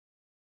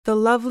The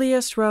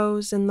Loveliest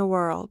Rose in the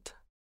World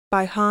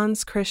by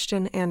Hans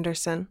Christian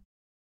Andersen.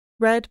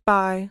 Read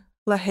by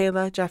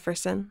Lahelah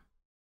Jefferson.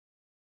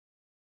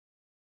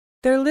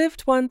 There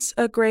lived once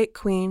a great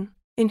queen,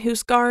 in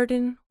whose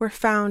garden were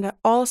found at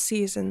all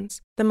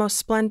seasons the most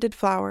splendid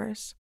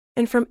flowers,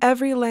 and from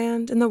every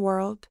land in the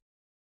world.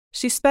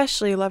 She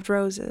specially loved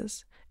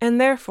roses,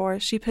 and therefore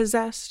she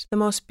possessed the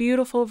most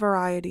beautiful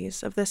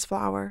varieties of this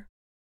flower,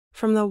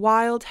 from the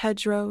wild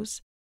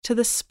hedgerows to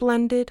the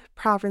splendid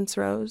Provence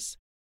rose.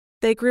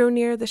 They grew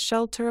near the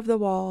shelter of the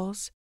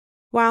walls,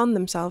 wound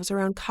themselves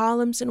around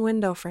columns and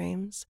window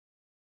frames,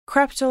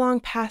 crept along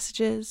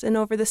passages and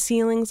over the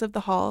ceilings of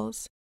the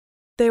halls.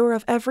 They were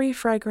of every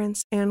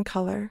fragrance and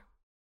color.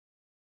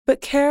 But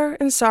care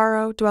and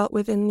sorrow dwelt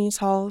within these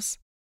halls.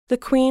 The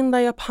queen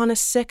lay upon a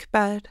sick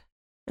bed,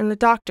 and the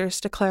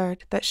doctors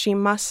declared that she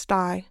must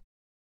die.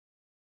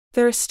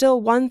 "There is still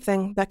one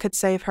thing that could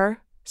save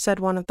her," said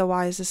one of the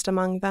wisest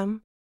among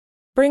them.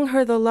 "Bring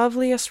her the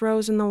loveliest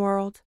rose in the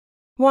world,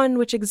 one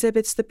which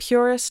exhibits the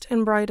purest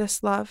and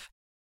brightest love,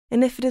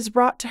 and if it is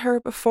brought to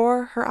her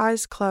before her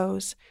eyes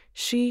close,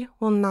 she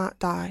will not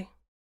die."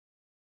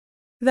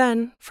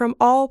 Then from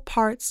all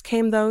parts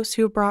came those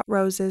who brought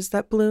roses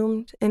that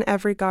bloomed in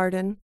every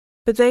garden,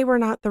 but they were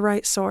not the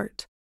right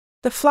sort.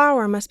 The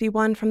flower must be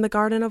one from the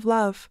garden of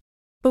love,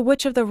 but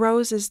which of the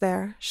roses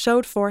there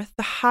showed forth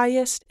the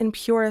highest and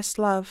purest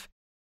love?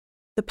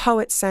 The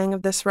poet sang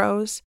of this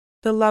rose,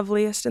 the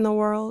loveliest in the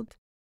world,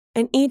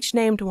 and each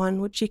named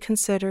one which he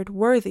considered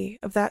worthy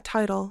of that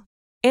title,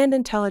 and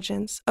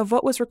intelligence of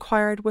what was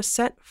required was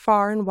sent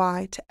far and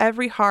wide to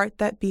every heart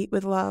that beat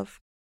with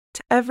love,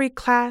 to every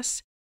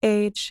class,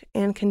 age,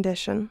 and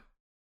condition.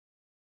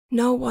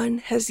 "No one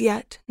has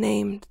yet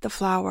named the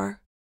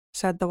flower,"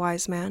 said the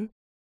wise man.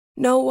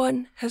 "No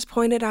one has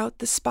pointed out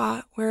the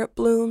spot where it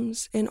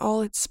blooms in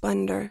all its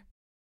splendor.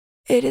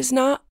 It is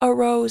not a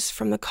rose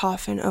from the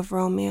coffin of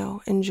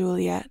Romeo and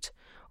Juliet,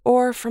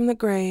 or from the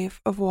grave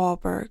of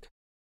Walberg,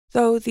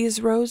 though these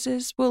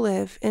roses will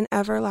live in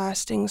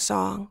everlasting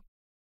song.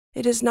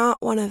 It is not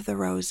one of the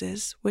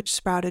roses which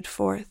sprouted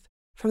forth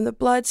from the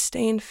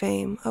blood-stained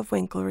fame of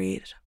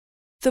Winkelried.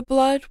 The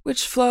blood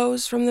which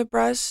flows from the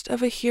breast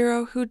of a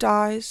hero who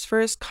dies for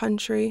his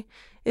country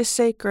is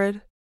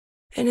sacred,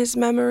 and his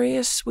memory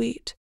is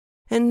sweet,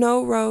 and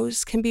no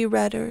rose can be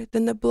redder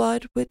than the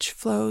blood which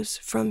flows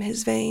from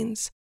his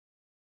veins.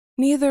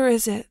 Neither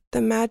is it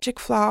the magic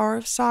flower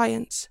of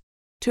science,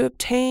 to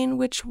obtain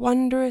which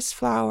wondrous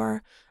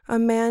flower a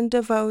man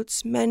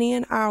devotes many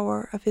an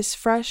hour of his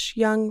fresh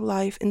young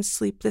life in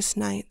sleepless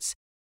nights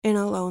in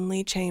a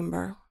lonely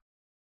chamber."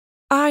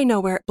 "I know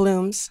where it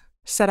blooms,"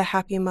 said a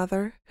happy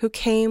mother who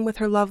came with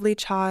her lovely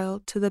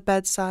child to the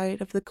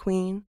bedside of the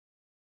queen.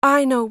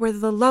 "I know where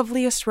the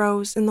loveliest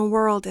rose in the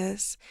world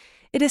is.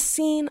 It is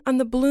seen on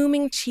the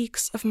blooming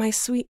cheeks of my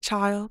sweet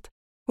child,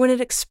 when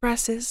it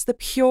expresses the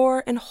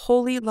pure and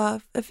holy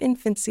love of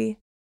infancy.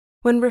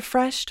 When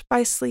refreshed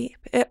by sleep,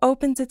 it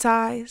opens its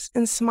eyes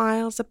and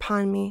smiles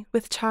upon me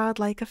with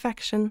childlike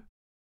affection."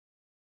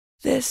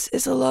 "This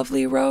is a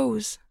lovely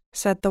rose,"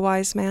 said the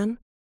wise man,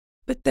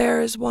 "but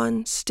there is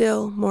one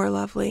still more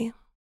lovely."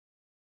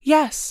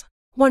 "Yes,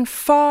 one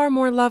far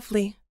more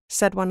lovely,"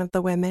 said one of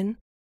the women.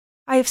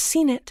 "I have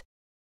seen it,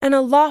 and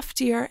a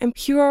loftier and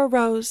purer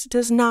rose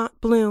does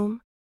not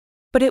bloom,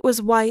 but it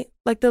was white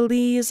like the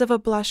leaves of a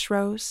blush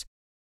rose.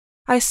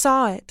 I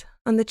saw it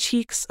on the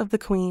cheeks of the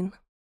queen.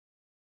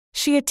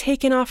 She had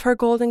taken off her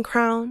golden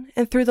crown,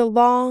 and through the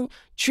long,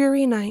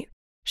 dreary night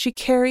she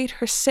carried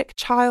her sick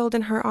child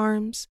in her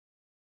arms.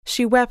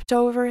 She wept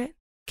over it,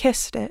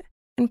 kissed it,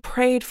 and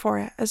prayed for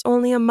it as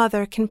only a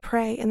mother can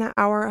pray in the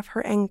hour of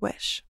her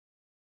anguish.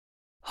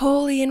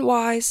 Holy and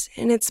wise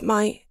in its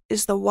might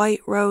is the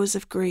white rose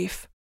of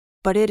grief,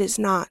 but it is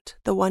not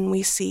the one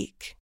we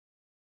seek."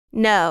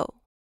 "No,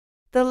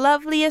 the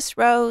loveliest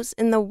rose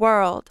in the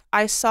world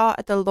I saw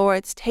at the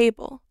Lord's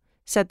table,"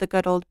 said the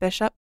good old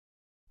bishop.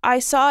 "I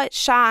saw it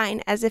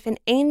shine as if an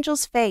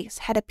angel's face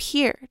had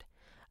appeared.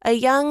 A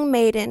young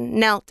maiden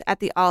knelt at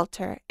the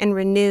altar and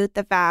renewed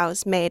the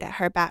vows made at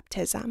her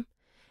baptism,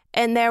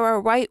 and there were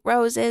white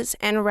roses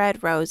and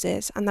red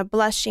roses on the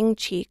blushing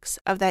cheeks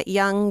of that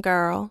young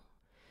girl.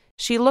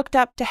 She looked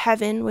up to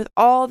heaven with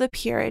all the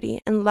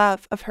purity and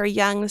love of her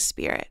young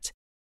spirit,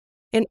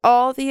 in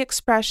all the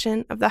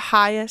expression of the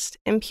highest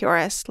and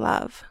purest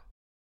love."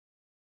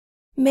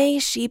 "May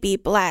she be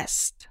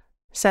blessed,"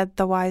 said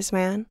the wise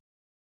man,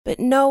 "but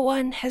no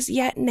one has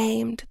yet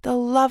named the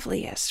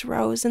loveliest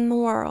rose in the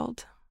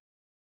world."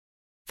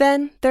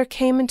 Then there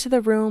came into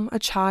the room a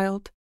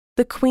child,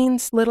 the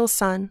queen's little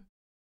son.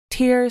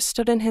 Tears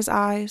stood in his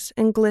eyes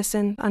and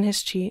glistened on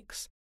his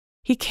cheeks.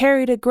 He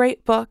carried a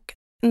great book,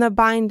 and the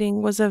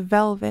binding was of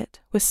velvet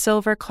with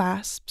silver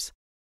clasps.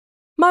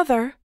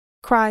 "Mother,"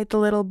 cried the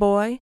little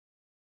boy,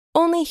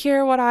 "only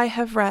hear what I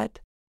have read."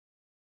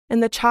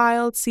 And the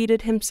child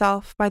seated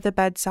himself by the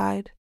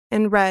bedside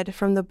and read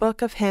from the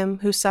book of him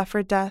who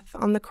suffered death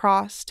on the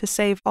cross to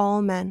save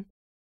all men,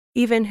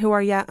 even who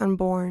are yet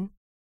unborn.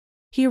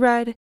 He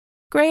read,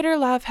 "Greater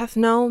love hath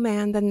no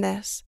man than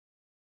this,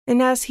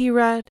 And as he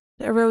read,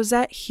 a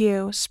roseate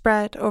hue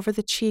spread over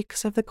the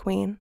cheeks of the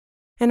queen,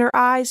 and her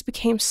eyes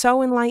became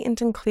so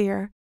enlightened and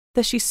clear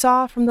that she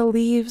saw from the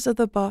leaves of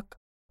the book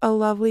a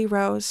lovely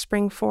rose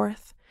spring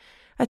forth,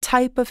 a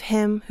type of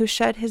him who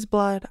shed his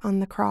blood on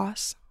the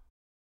cross.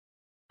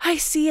 "I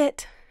see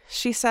it,"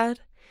 she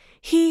said.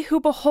 "He who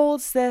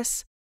beholds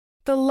this,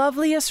 the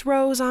loveliest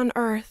rose on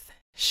earth,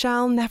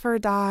 shall never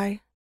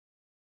die."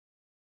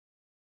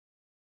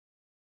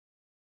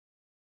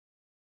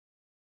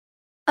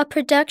 A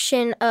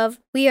production of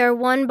We Are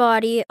One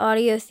Body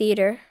Audio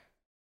Theater.